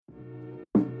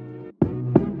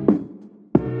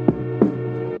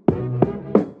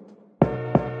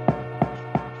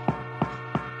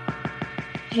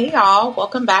Hey y'all,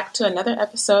 welcome back to another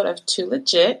episode of Too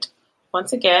Legit.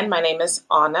 Once again, my name is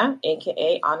Anna,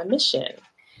 aka Anna Mission.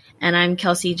 And I'm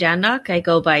Kelsey Jandok. I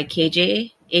go by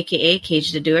KJ, aka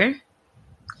Cage the Doer.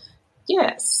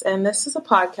 Yes, and this is a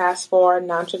podcast for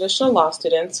non-traditional law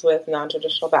students with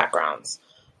non-traditional backgrounds.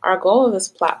 Our goal of this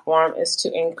platform is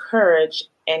to encourage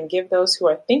and give those who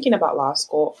are thinking about law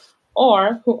school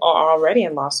or who are already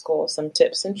in law school some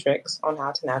tips and tricks on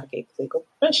how to navigate the legal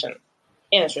profession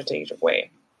in a strategic way.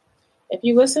 If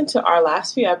you listen to our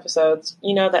last few episodes,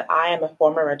 you know that I am a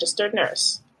former registered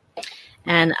nurse.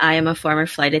 And I am a former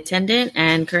flight attendant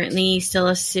and currently still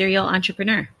a serial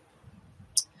entrepreneur.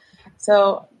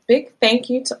 So, big thank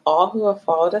you to all who have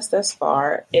followed us thus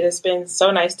far. It has been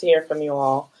so nice to hear from you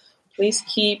all. Please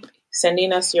keep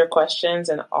sending us your questions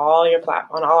and on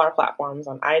all our platforms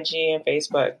on IG and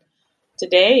Facebook.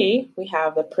 Today, we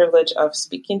have the privilege of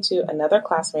speaking to another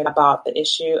classmate about the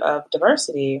issue of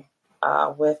diversity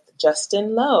with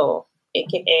Justin Lowe,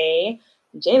 aka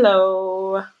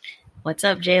J-Lo. What's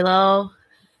up, J-Lo?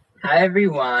 Hi,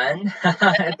 everyone.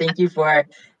 Thank you for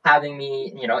having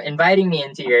me, inviting me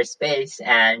into your space.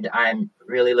 And I'm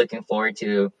really looking forward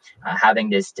to having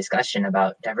this discussion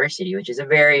about diversity, which is a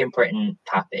very important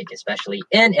topic, especially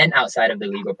in and outside of the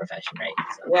legal profession, right?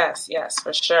 So. Yes,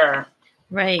 for sure.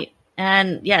 Right.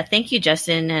 And yeah, thank you,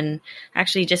 Justin. And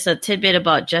actually, just a tidbit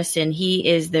about Justin. He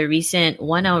is the recent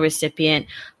 1L recipient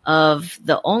of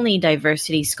the only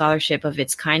diversity scholarship of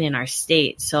its kind in our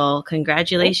state. So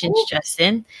congratulations,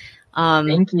 Justin.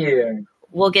 Thank you.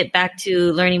 We'll get back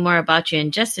to learning more about you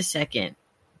in just a second.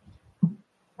 All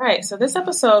right. So this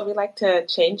episode, we like to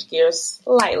change gears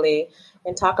slightly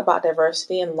and talk about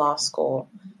diversity in law school.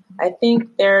 I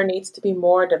think there needs to be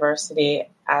more diversity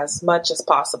as much as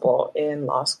possible in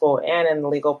law school and in the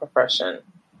legal profession.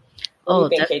 What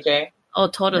do you think, KJ? Oh,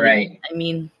 totally. Right. I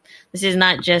mean, this is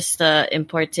not just an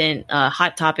important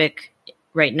hot topic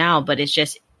right now, but it's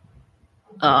just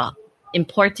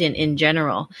important in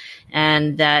general.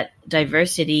 And that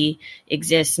diversity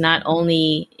exists not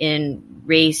only in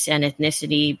race and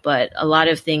ethnicity, but a lot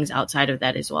of things outside of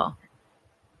that as well.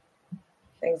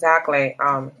 Exactly,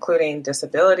 including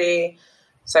disability,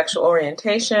 sexual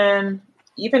orientation,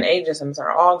 even ageisms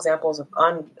are all examples of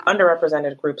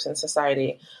underrepresented groups in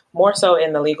society, more so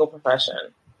in the legal profession.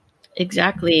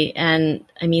 Exactly. And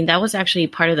I mean, that was actually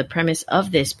part of the premise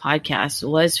of this podcast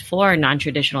was for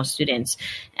non-traditional students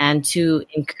and to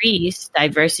increase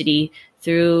diversity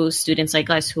through students like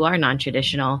us who are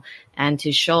non-traditional and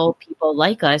to show people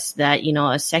like us that,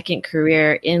 a second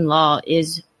career in law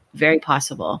is very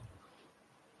possible.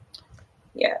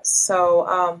 Yes.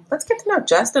 So let's get to know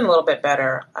Justin a little bit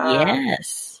better.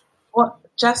 Yes. Well,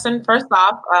 Justin, first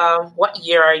off, what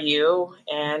year are you?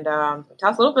 And tell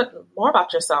us a little bit more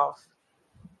about yourself.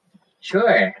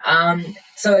 Sure. I'm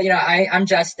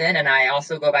Justin, and I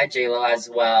also go by J-Lo as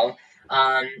well.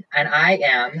 And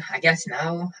I guess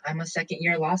now I'm a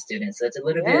second-year law student, so it's a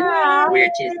little bit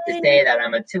weird to say that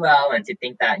I'm a 2L and to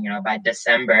think that, by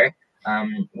December,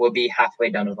 we'll be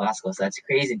halfway done with law school. So that's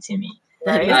crazy to me.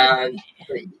 Right.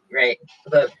 Right.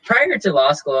 But prior to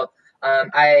law school,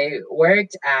 I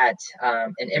worked at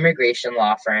an immigration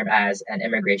law firm as an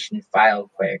immigration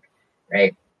file clerk,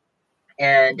 right?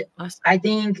 And Awesome. I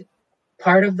think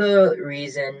part of the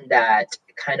reason that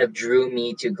kind of drew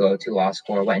me to go to law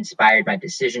school, or what inspired my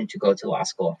decision to go to law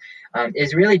school,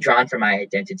 is really drawn from my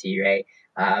identity, right?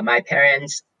 My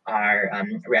parents are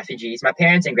refugees. My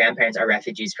parents and grandparents are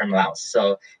refugees from Laos.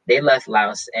 So they left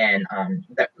Laos in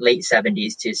the late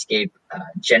 70s to escape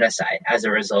genocide as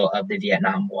a result of the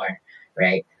Vietnam War,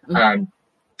 right? Mm-hmm.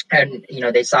 And,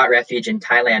 they sought refuge in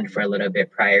Thailand for a little bit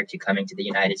prior to coming to the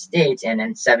United States. And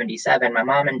in 77, my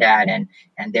mom and dad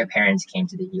and their parents came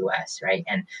to the US, right?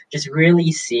 And just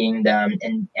really seeing them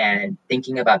and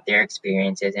thinking about their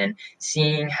experiences and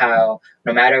seeing how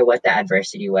no matter what the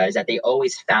adversity was, that they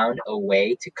always found a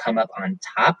way to come up on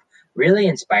top really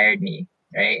inspired me,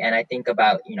 right? And I think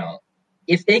about,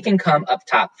 if they can come up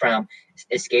top from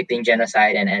escaping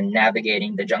genocide and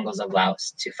navigating the jungles of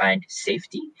Laos to find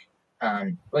safety,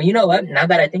 well, you know what? Now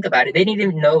that I think about it, they didn't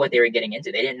even know what they were getting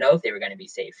into. They didn't know if they were going to be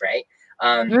safe, right?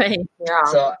 Right. Yeah.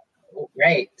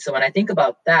 So when I think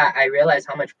about that, I realize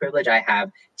how much privilege I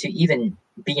have to even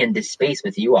be in this space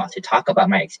with you all to talk about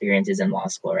my experiences in law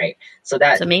school, right? So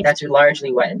that's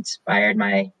largely what inspired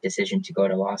my decision to go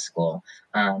to law school.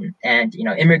 And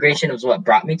immigration was what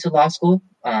brought me to law school.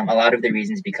 A lot of the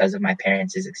reasons because of my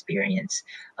parents' experience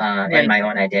and my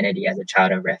own identity as a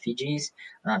child of refugees.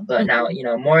 But now,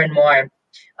 more and more,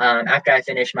 after I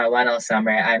finish my 1L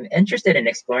summer, I'm interested in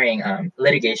exploring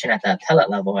litigation at the appellate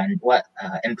level and what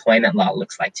employment law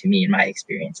looks like to me and my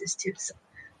experiences too. So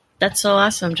That's so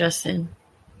awesome, Justin.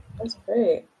 That's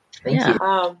great. Thank you.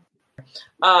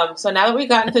 So now that we've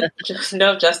gotten to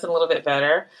know Justin a little bit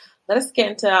better, let us get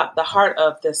into the heart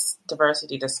of this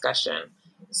diversity discussion.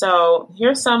 So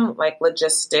here's some like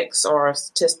logistics or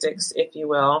statistics, if you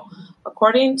will.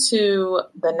 According to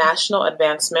the National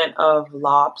Advancement of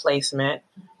Law Placement,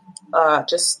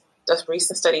 just a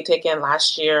recent study taken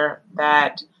last year,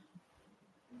 that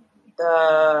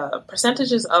the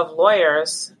percentages of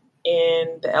lawyers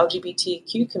in the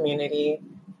LGBTQ community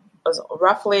was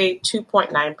roughly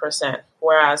 2.9%,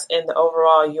 whereas in the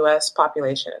overall U.S.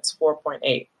 population, it's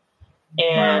 4.8%.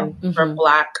 And Wow. for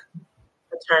Black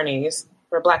attorneys,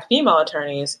 for Black female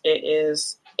attorneys, it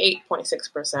is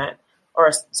 8.6%,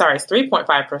 or sorry, it's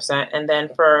 3.5%. And then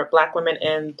for Black women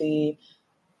in the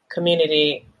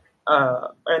community,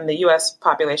 in the U.S.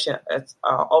 population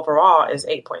overall is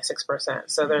 8.6%.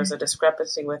 So there's a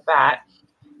discrepancy with that.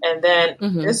 And then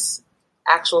this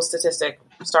actual statistic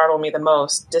startled me the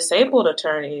most. Disabled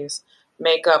attorneys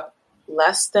make up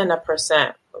less than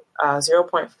 1%,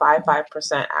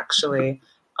 0.55% actually,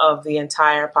 of the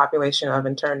entire population of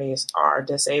attorneys are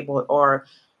disabled or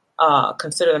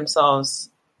consider themselves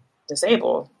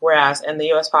disabled. Whereas in the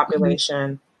U.S.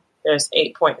 population, there's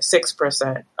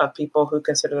 8.6% of people who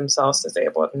consider themselves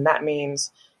disabled. And that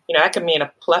means, that could mean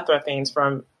a plethora of things,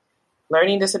 from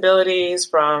learning disabilities,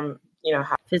 from,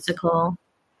 physical,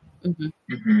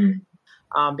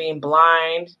 being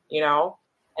blind,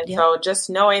 And so just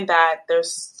knowing that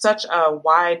there's such a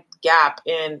wide gap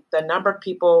in the number of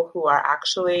people who are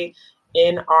actually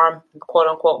in our quote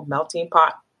unquote melting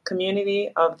pot community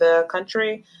of the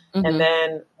country. And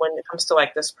then when it comes to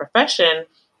like this profession,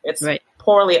 it's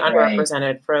poorly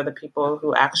underrepresented for the people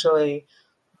who actually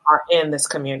are in this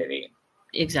community.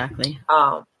 Exactly.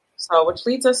 So which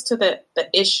leads us to the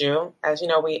issue. As you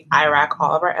know, we IRAC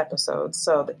all of our episodes.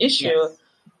 So the issue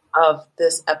of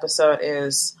this episode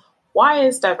is, why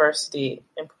is diversity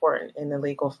important in the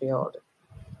legal field?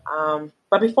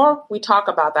 But before we talk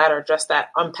about that, or just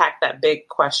unpack that big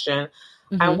question,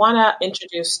 I want to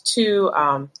introduce two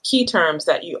key terms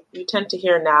that you tend to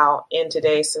hear now in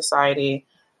today's society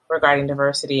regarding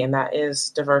diversity, and that is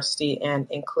diversity and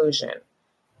inclusion.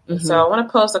 So I want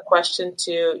to pose a question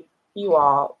to you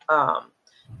all.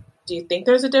 Do you think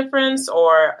there's a difference,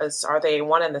 or are they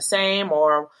one and the same,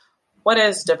 or what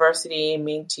does diversity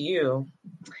mean to you?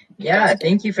 Yeah,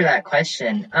 thank you for that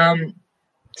question.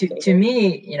 To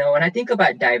me, when I think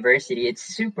about diversity, it's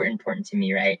super important to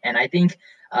me, right? And I think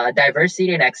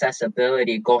diversity and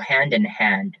accessibility go hand in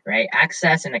hand, right?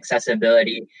 Access and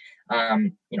accessibility,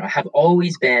 have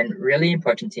always been really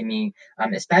important to me,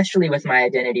 especially with my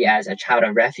identity as a child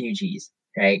of refugees,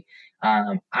 right?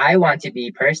 I want to be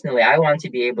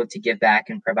able to give back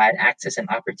and provide access and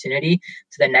opportunity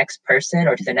to the next person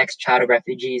or to the next child of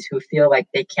refugees who feel like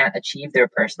they can't achieve their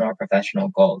personal or professional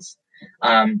goals.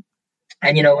 And,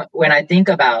 when I think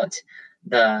about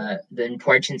the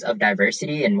importance of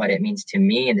diversity and what it means to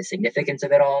me and the significance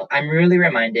of it all, I'm really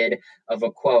reminded of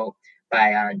a quote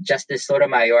by Justice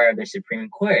Sotomayor of the Supreme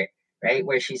Court, right?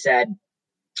 Where she said,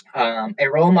 a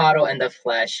role model in the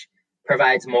flesh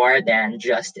provides more than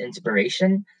just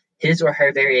inspiration. His or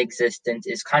her very existence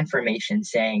is confirmation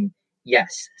saying,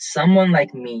 yes, someone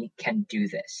like me can do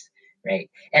this, right?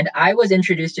 And I was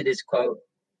introduced to this quote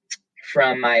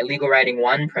from my Legal Writing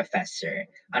 1 professor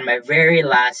on my very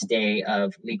last day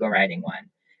of Legal Writing 1,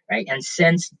 right? And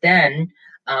since then,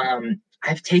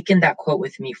 I've taken that quote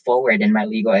with me forward in my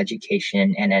legal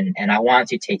education, and I want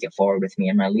to take it forward with me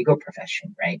in my legal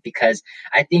profession, right? Because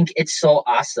I think it's so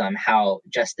awesome how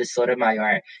Justice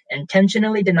Sotomayor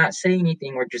intentionally did not say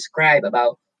anything or describe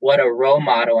about what a role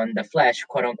model in the flesh,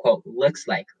 quote unquote, looks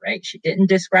like, right? She didn't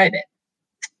describe it,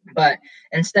 but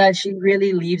instead she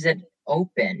really leaves it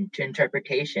open to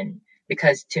interpretation,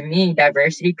 because to me,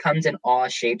 diversity comes in all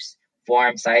shapes,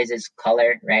 form, sizes,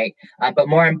 color, right? But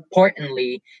more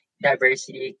importantly,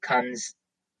 diversity comes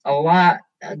in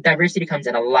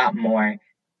a lot more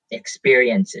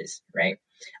experiences, right?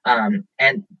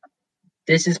 And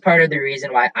this is part of the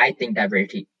reason why I think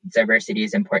diversity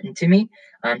is important to me,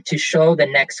 to show the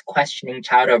next questioning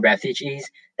child of refugees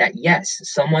that yes,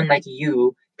 someone like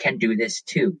you can do this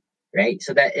too, right?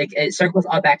 So that it circles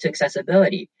all back to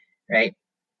accessibility, right?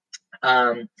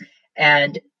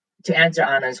 And to answer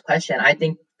Anna's question, I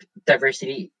think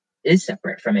diversity is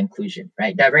separate from inclusion,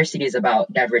 right? Diversity is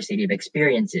about diversity of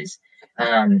experiences.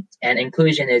 And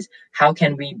inclusion is how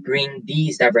can we bring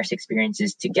these diverse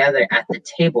experiences together at the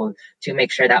table to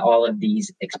make sure that all of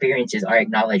these experiences are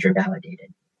acknowledged or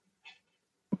validated.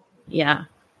 Yeah.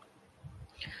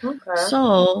 Okay.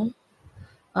 So,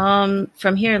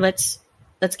 from here, let's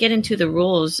let's get into the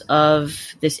rules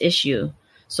of this issue.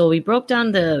 So we broke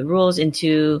down the rules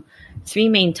into three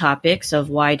main topics of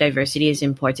why diversity is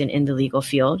important in the legal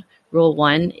field. Rule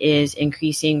 1 is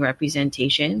increasing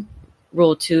representation.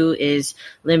 Rule 2 is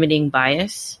limiting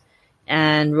bias.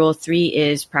 And Rule 3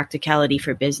 is practicality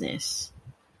for business.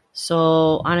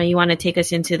 So, Anna, you want to take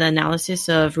us into the analysis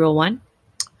of Rule 1?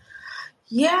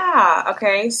 Yeah.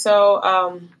 Okay.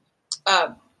 So,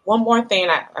 one more thing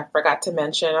I forgot to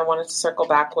mention. I wanted to circle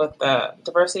back with the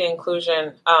diversity and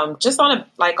inclusion. Just on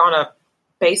a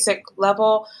basic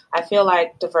level, I feel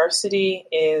like diversity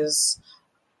is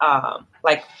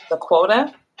like the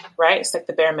quota, right? It's like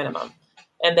the bare minimum.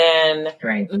 And then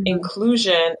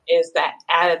inclusion is that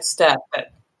added step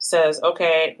that says,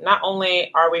 okay, not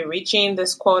only are we reaching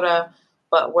this quota,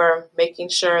 but we're making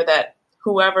sure that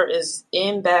whoever is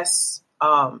in this,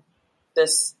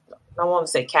 this, I don't want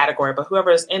to say category, but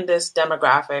whoever is in this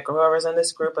demographic or whoever is in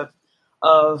this group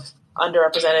of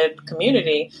underrepresented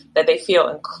community, that they feel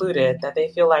included, that they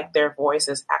feel like their voice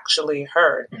is actually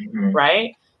heard,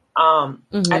 right? I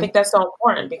think that's so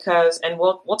important because, and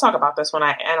we'll talk about this when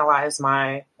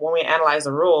we analyze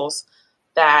the rules,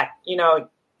 that,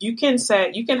 you can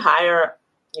hire,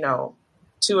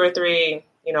 2 or 3,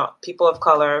 people of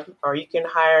color, or you can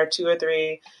hire 2 or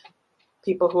 3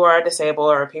 people who are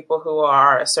disabled or people who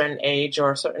are a certain age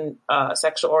or a certain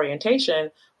sexual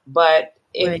orientation. But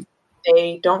if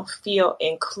they don't feel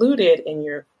included in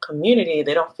your community,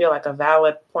 they don't feel like a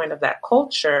valid point of that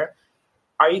culture,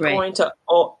 are you going to,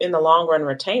 in the long run,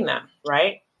 retain them,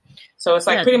 right? So it's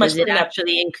like pretty much putting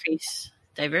actually increase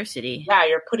diversity. Yeah,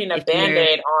 you're putting a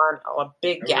Band-Aid on a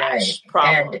big gash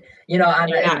problem. And, Anna,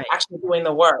 you're not actually doing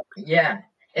the work. Yeah.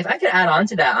 If I could add on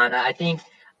to that, Anna, I think,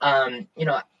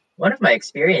 one of my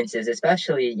experiences,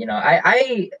 especially,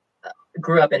 I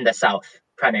grew up in the South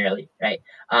primarily, right?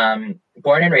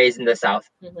 Born and raised in the South.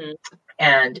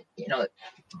 And,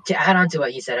 to add on to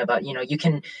what you said about, you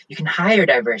can hire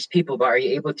diverse people, but are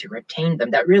you able to retain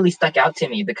them? That really stuck out to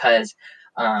me because,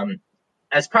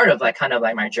 as part of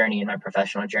my journey, my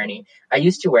professional journey, I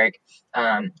used to work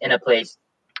in a place,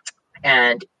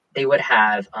 and they would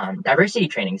have diversity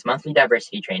trainings, monthly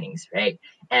diversity trainings, right?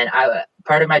 And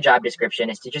part of my job description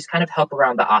is to just kind of help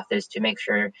around the office to make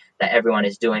sure that everyone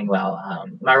is doing well.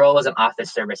 My role was an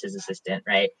office services assistant,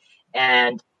 right?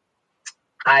 And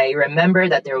I remember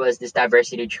that there was this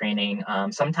diversity training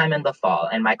sometime in the fall,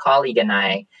 and my colleague and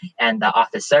I and the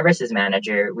office services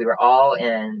manager, we were all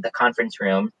in the conference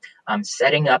room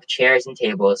setting up chairs and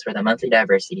tables for the monthly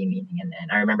diversity meeting. And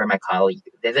I remember my colleague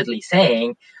vividly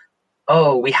saying,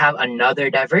 "Oh, we have another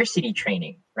diversity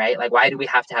training, right? Like, why do we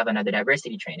have to have another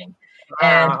diversity training?"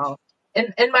 Wow.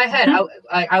 And in my head,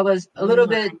 I was a little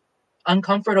bit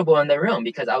uncomfortable in the room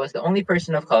because I was the only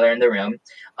person of color in the room.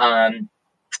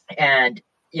 And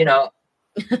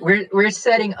we're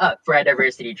setting up for a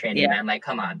diversity training, man. Like,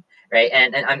 come on, right?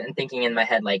 And I'm thinking in my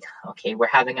head, like, okay, we're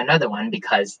having another one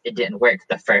because it didn't work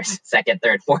the first, second,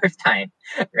 third, fourth time,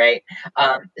 right?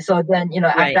 So then,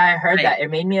 after I heard that, it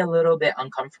made me a little bit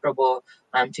uncomfortable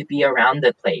to be around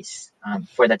the place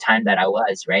for the time that I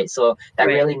was, right? So that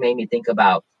really made me think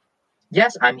about,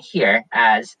 yes, I'm here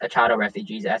as a child of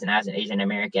refugees, as an Asian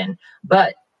American,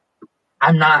 but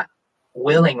I'm not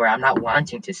willing or I'm not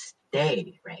wanting to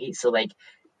stay, right? So like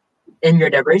in your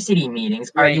diversity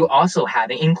meetings, are you also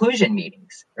having inclusion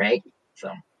meetings, right?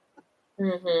 So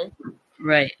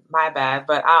right. My bad,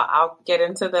 but I'll get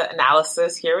into the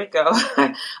analysis. Here we go.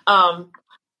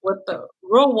 With the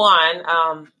rule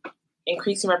 1,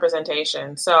 increasing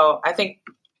representation. So I think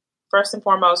first and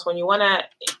foremost, when you want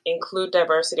to include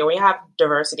diversity, when you have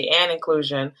diversity and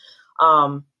inclusion,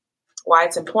 why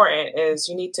it's important is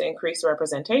you need to increase the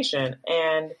representation,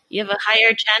 and you have a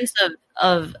higher chance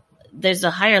of there's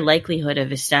a higher likelihood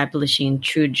of establishing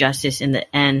true justice in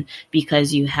the end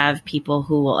because you have people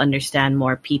who will understand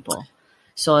more people.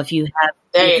 So if you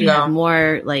have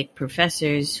more like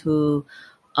professors who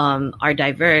are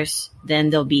diverse, then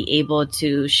they'll be able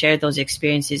to share those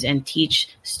experiences and teach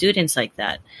students like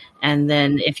that. And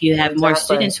then if you have more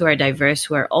students who are diverse,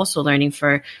 who are also learning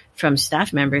from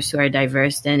staff members who are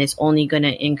diverse, then it's only going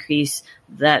to increase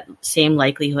that same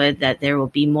likelihood that there will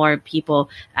be more people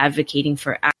advocating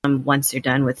for once they're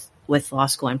done with law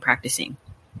school and practicing.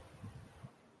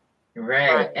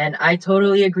 Right. And I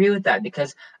totally agree with that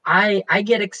because I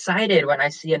get excited when I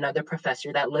see another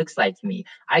professor that looks like me.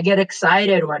 I get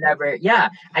excited whenever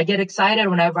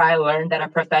I learn that a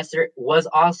professor was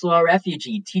also a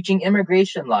refugee teaching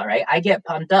immigration law, right? I get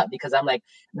pumped up because I'm like,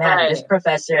 man, this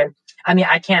professor I mean,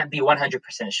 I can't be 100%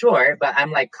 sure, but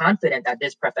I'm like confident that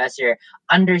this professor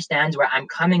understands where I'm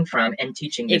coming from in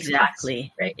teaching this class,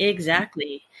 right?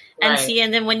 Exactly. And Right. see,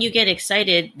 and then when you get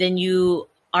excited, then you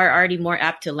are already more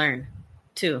apt to learn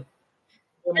too.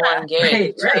 You're more Right,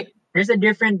 engaged. right. There's a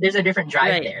different drive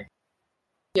Right. there.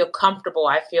 I feel comfortable.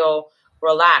 I feel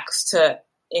relaxed to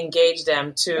engage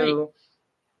them to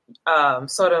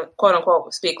sort of quote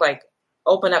unquote speak, like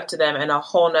open up to them in a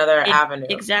whole nother avenue.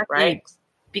 Exactly. Right.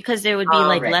 Because there would be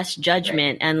like Right, less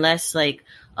judgment and less like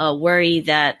worry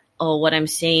that, oh, what I'm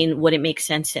saying wouldn't make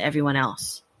sense to everyone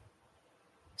else.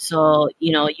 So,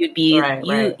 you'd be,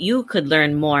 Right. you could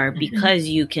learn more Mhm. because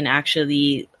you can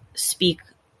actually speak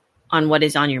on what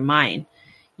is on your mind,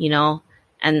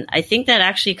 and I think that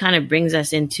actually kind of brings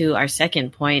us into our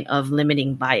second point of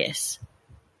limiting bias.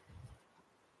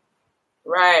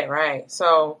 Right.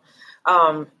 So,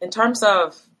 in terms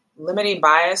of limiting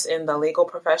bias in the legal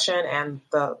profession and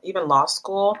the even law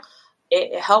school,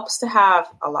 it helps to have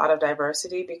a lot of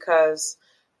diversity because,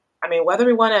 I mean, whether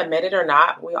we want to admit it or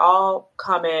not, we all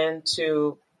come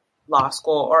into law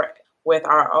school or with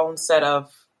our own set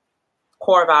of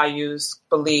core values,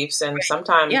 beliefs, and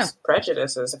sometimes Yeah.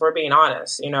 prejudices, if we're being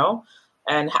honest,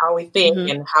 and how we think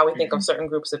Mhm. and how we think of certain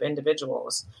groups of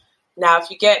individuals. Now, if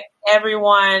you get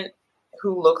everyone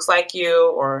who looks like you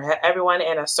or everyone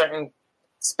in a certain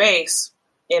space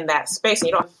in that space,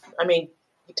 and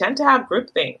you tend to have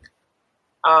groupthink.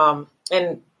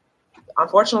 And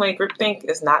unfortunately, groupthink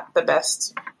is not the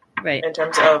best Right. in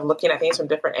terms of looking at things from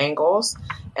different angles.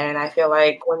 And I feel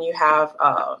like when you have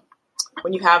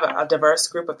a diverse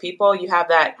group of people, you have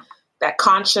that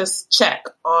conscious check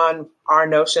on our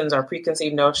notions or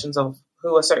preconceived notions of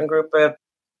who a certain group of.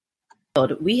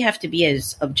 We have to be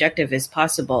as objective as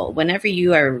possible. Whenever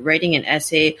you are writing an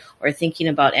essay or thinking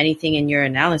about anything in your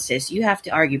analysis, you have to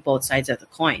argue both sides of the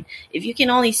coin. If you can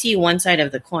only see one side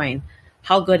of the coin,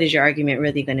 how good is your argument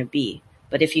really going to be?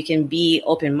 But if you can be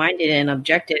open-minded and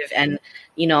objective and,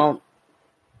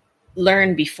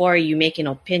 learn before you make an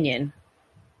opinion,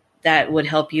 that would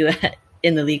help you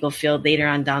in the legal field later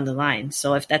on down the line.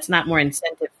 So if that's not more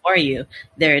incentive for you,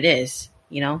 there it is,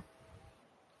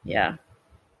 Yeah.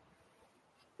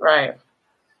 Right.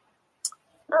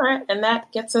 All right. And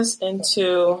that gets us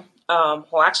into,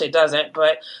 well, actually it doesn't,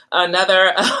 but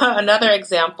another another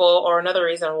example or another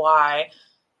reason why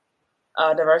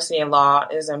diversity in law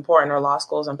is important or law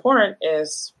school is important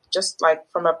is just like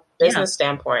from a business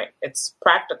standpoint, it's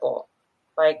practical.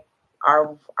 Like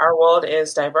our world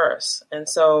is diverse. And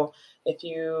so if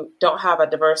you don't have a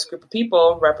diverse group of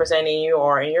people representing you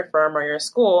or in your firm or your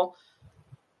school,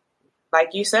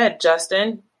 like you said,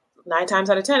 Justin, 9 times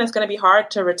out of 10, it's going to be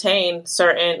hard to retain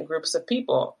certain groups of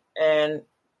people and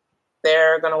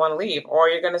they're going to want to leave, or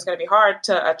it's going to be hard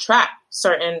to attract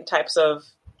certain types of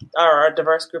or a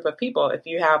diverse group of people if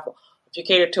you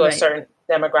cater to a certain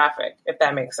demographic, if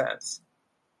that makes sense.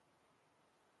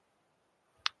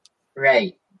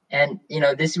 Right. And,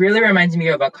 this really reminds me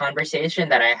of a conversation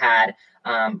that I had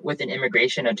with an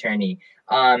immigration attorney.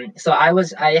 So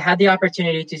I had the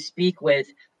opportunity to speak with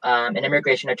an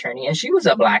immigration attorney, and she was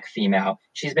a Black female.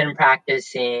 She's been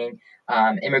practicing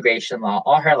immigration law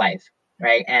all her life,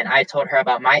 right? And I told her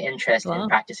about my interest in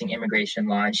practicing immigration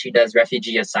law, and she does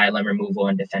refugee asylum removal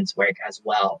and defense work as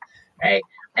well, right?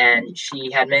 And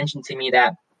she had mentioned to me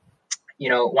that,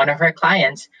 one of her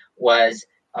clients was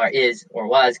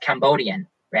Cambodian,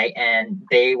 right? And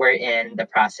they were in the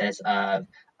process of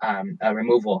a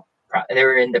removal. They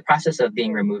were in the process of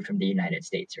being removed from the United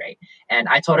States, right? And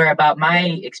I told her about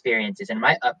my experiences and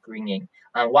my upbringing.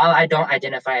 While I don't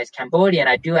identify as Cambodian,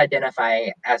 I do identify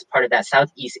as part of that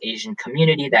Southeast Asian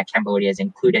community that Cambodia is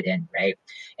included in, right?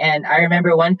 And I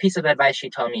remember one piece of advice she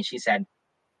told me. She said,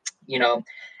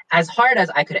 as hard as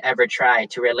I could ever try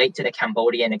to relate to the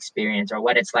Cambodian experience or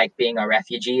what it's like being a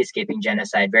refugee escaping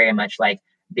genocide, very much like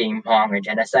being Hmong or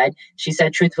genocide, she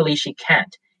said, truthfully, she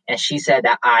can't. And she said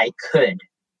that I could,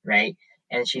 right?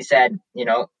 And she said,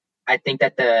 I think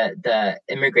that the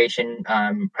immigration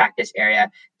practice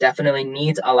area definitely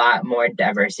needs a lot more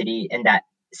diversity in that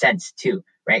sense too,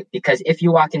 right? Because if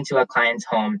you walk into a client's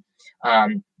home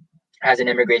as an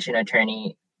immigration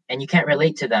attorney and you can't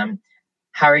relate to them,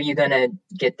 how are you going to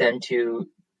get them to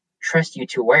trust you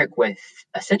to work with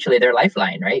essentially their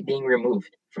lifeline, right? Being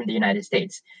removed from the United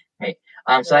States, right?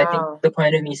 So I think the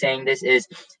point of me saying this is,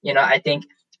 I think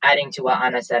adding to what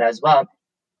Anna said as well,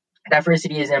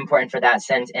 diversity is important for that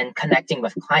sense and connecting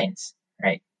with clients,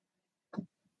 right?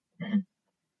 Mm-hmm.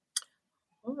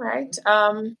 All right.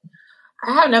 I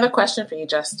have another question for you,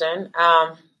 Justin.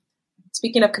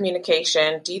 Speaking of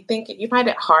communication, do you think you find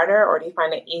it harder or do you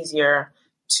find it easier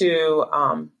to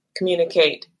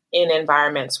communicate in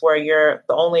environments where you're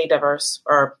the only diverse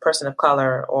or person of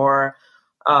color or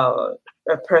a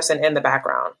person in the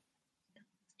background?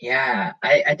 Yeah,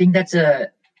 I think that's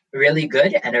a really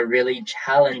good and a really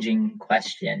challenging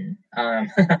question.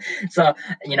 So,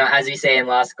 as we say in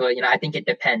law school, I think it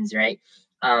depends, right?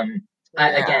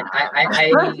 Again,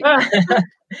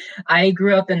 I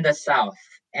grew up in the South,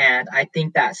 and I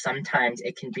think that sometimes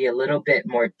it can be a little bit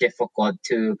more difficult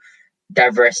to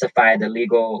diversify the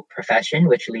legal profession,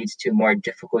 which leads to more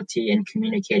difficulty in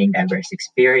communicating diverse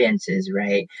experiences,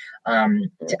 right?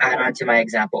 To add on to my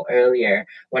example earlier,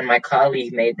 when my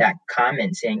colleague made that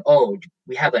comment saying, "Oh,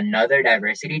 we have another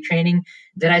diversity training,"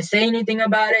 did I say anything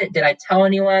about it? Did I tell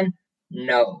anyone?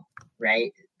 No,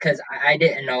 right? Because I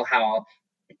didn't know how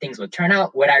things would turn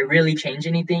out. Would I really change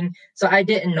anything? So I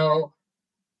didn't know.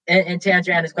 And to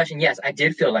answer Anna's question, yes, I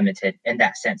did feel limited in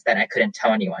that sense that I couldn't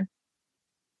tell anyone.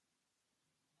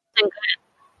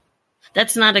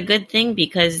 That's not a good thing,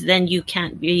 because then you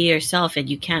can't be yourself and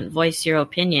you can't voice your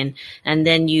opinion, and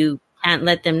then you can't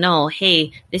let them know,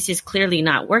 hey, this is clearly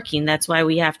not working. That's why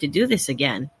we have to do this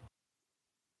again.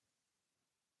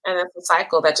 And it's a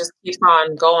cycle that just keeps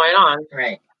on going on.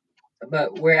 Right.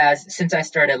 But whereas since I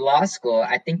started law school,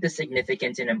 I think the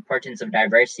significance and importance of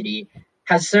diversity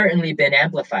has certainly been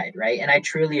amplified, right? And I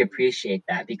truly appreciate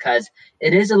that, because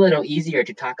it is a little easier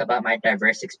to talk about my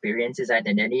diverse experiences,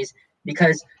 identities,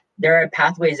 because there are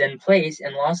pathways in place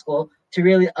in law school to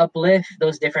really uplift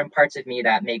those different parts of me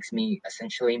that makes me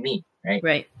essentially me, right?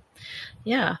 Right.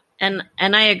 Yeah. And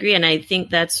I agree. And I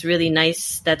think that's really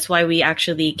nice. That's why we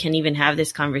actually can even have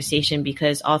this conversation,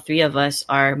 because all three of us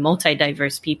are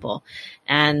multi-diverse people.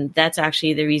 And that's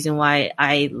actually the reason why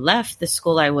I left the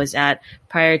school I was at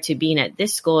prior to being at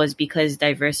this school, is because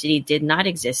diversity did not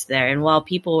exist there. And while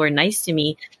people were nice to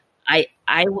me, I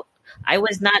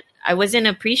wasn't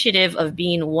appreciative of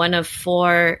being one of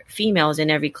 4 females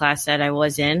in every class that I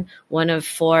was in, one of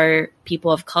 4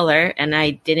 people of color, and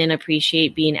I didn't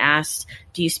appreciate being asked,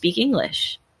 "Do you speak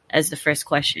English?" as the first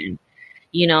question,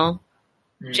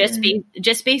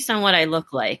 just based on what I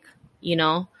look like,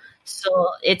 So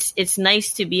it's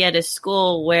nice to be at a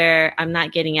school where I'm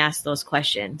not getting asked those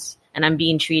questions and I'm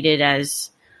being treated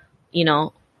as,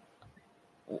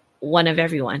 one of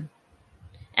everyone.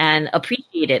 And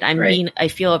appreciated. I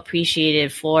feel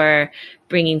appreciated for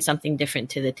bringing something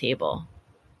different to the table.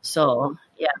 So,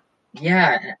 yeah.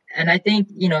 Yeah. And I think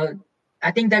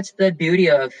that's the beauty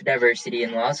of diversity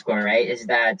in law school, right? Is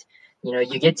that,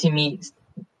 you get to meet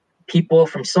people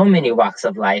from so many walks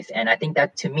of life. And I think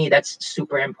that, to me, that's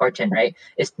super important, right?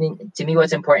 To me,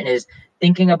 what's important is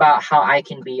thinking about how I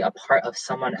can be a part of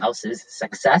someone else's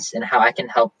success and how I can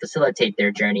help facilitate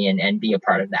their journey and be a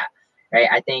part of that. Right.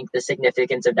 I think the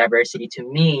significance of diversity to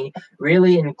me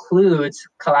really includes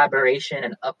collaboration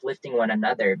and uplifting one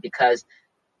another, because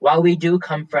while we do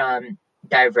come from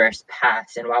diverse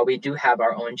paths and while we do have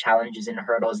our own challenges and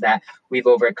hurdles that we've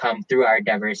overcome through our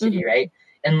diversity, right?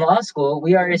 In law school,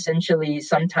 we are essentially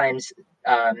sometimes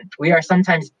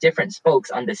different spokes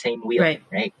on the same wheel,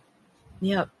 right?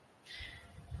 Yep.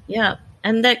 Yeah.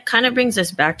 And that kind of brings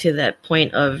us back to that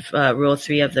point of Rule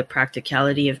 3 of the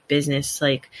practicality of business.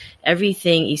 Like,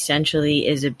 everything essentially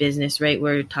is a business, right?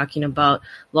 We're talking about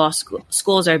law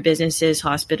schools are businesses,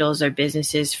 hospitals are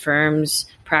businesses, firms,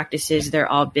 practices, they're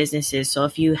all businesses. So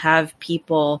if you have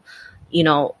people,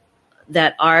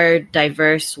 that are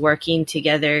diverse working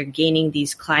together, gaining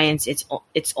these clients,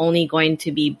 it's only going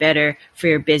to be better for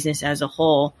your business as a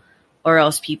whole. Or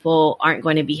else people aren't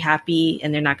going to be happy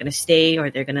and they're not going to stay, or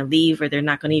they're going to leave, or they're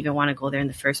not going to even want to go there in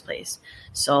the first place.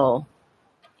 So,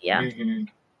 yeah. Mm-hmm.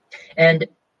 And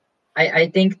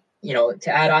I think, to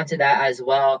add on to that as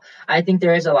well, I think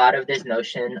there is a lot of this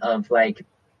notion of like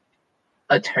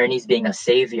attorneys being a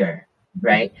savior,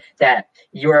 right? That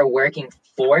you are working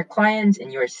for clients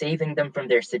and you're saving them from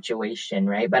their situation,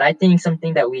 right? But I think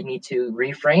something that we need to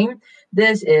reframe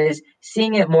this is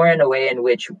seeing it more in a way in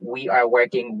which we are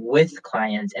working with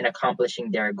clients and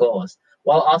accomplishing their goals,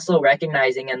 while also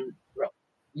recognizing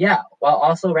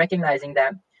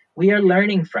that we are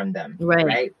learning from them,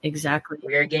 right? Exactly.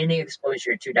 We are gaining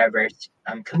exposure to diverse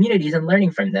communities and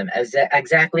learning from them.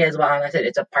 Exactly as what Anna said,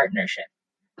 it's a partnership.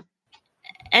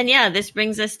 And yeah, this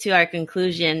brings us to our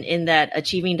conclusion in that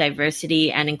achieving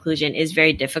diversity and inclusion is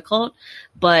very difficult,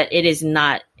 but it is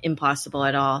not impossible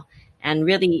at all. And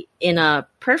really, in a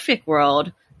perfect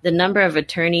world, the number of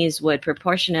attorneys would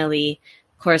proportionally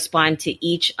correspond to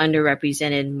each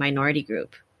underrepresented minority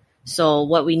group. So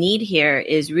what we need here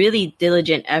is really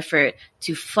diligent effort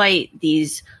to fight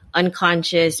these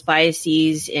unconscious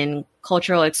biases in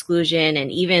cultural exclusion,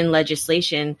 and even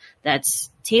legislation that's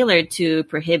tailored to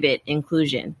prohibit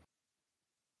inclusion.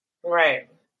 Right.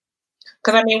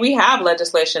 Because, I mean, we have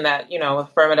legislation that,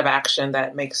 affirmative action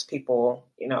that makes people,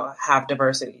 have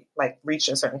diversity, like reach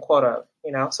a certain quota,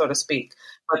 so to speak.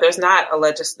 But there's not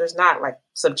like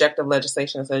subjective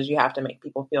legislation that says you have to make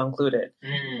people feel included.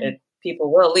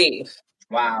 People will leave.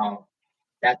 Wow.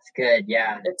 That's good.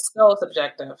 Yeah. It's still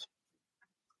subjective.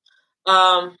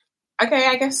 Okay,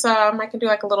 I guess I can do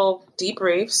like a little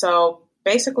debrief. So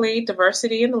basically,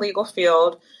 diversity in the legal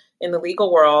field, in the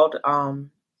legal world,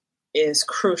 is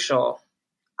crucial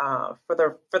for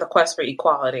the quest for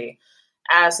equality.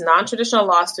 As non-traditional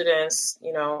law students,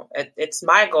 it's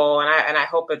my goal, and I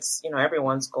hope it's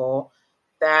everyone's goal,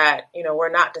 that we're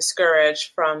not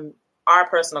discouraged from our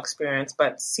personal experience,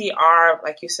 but see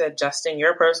like you said, Justin,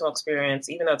 your personal experience,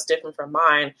 even though it's different from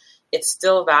mine, it's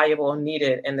still valuable and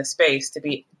needed in the space to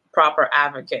be proper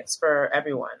advocates for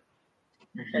everyone.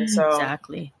 Mm-hmm. And so,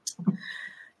 exactly.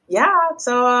 Yeah.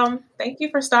 So, thank you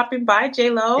for stopping by,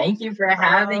 J-Lo. Thank you for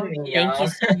having me. Thank you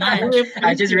so much.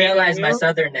 I just realized my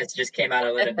southernness just came out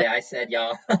a little bit. I said,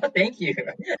 y'all, thank you.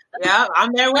 Yeah,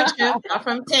 I'm there with you. I'm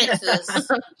from Texas.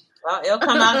 Well, it'll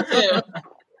come out too.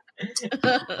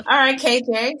 All right,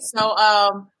 KJ.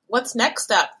 So, what's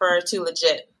next up for Too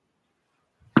Legit?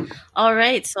 All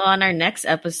right. So on our next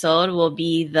episode will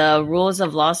be the rules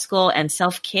of law school and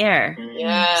self-care.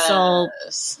 Yes. So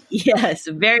yes,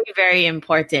 very, very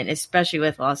important, especially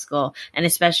with law school and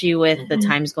especially with the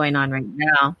times going on right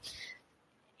now.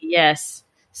 Yes.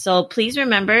 So please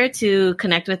remember to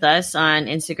connect with us on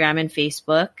Instagram and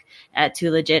Facebook at Too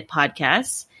Legit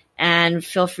Podcasts. And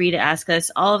feel free to ask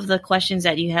us all of the questions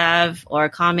that you have or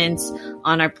comments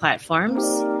on our platforms.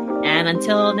 And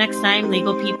until next time,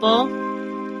 legal people,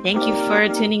 thank you for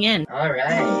tuning in. All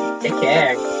right. Take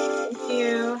care. Thank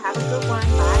you. Have a good one.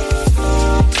 Bye.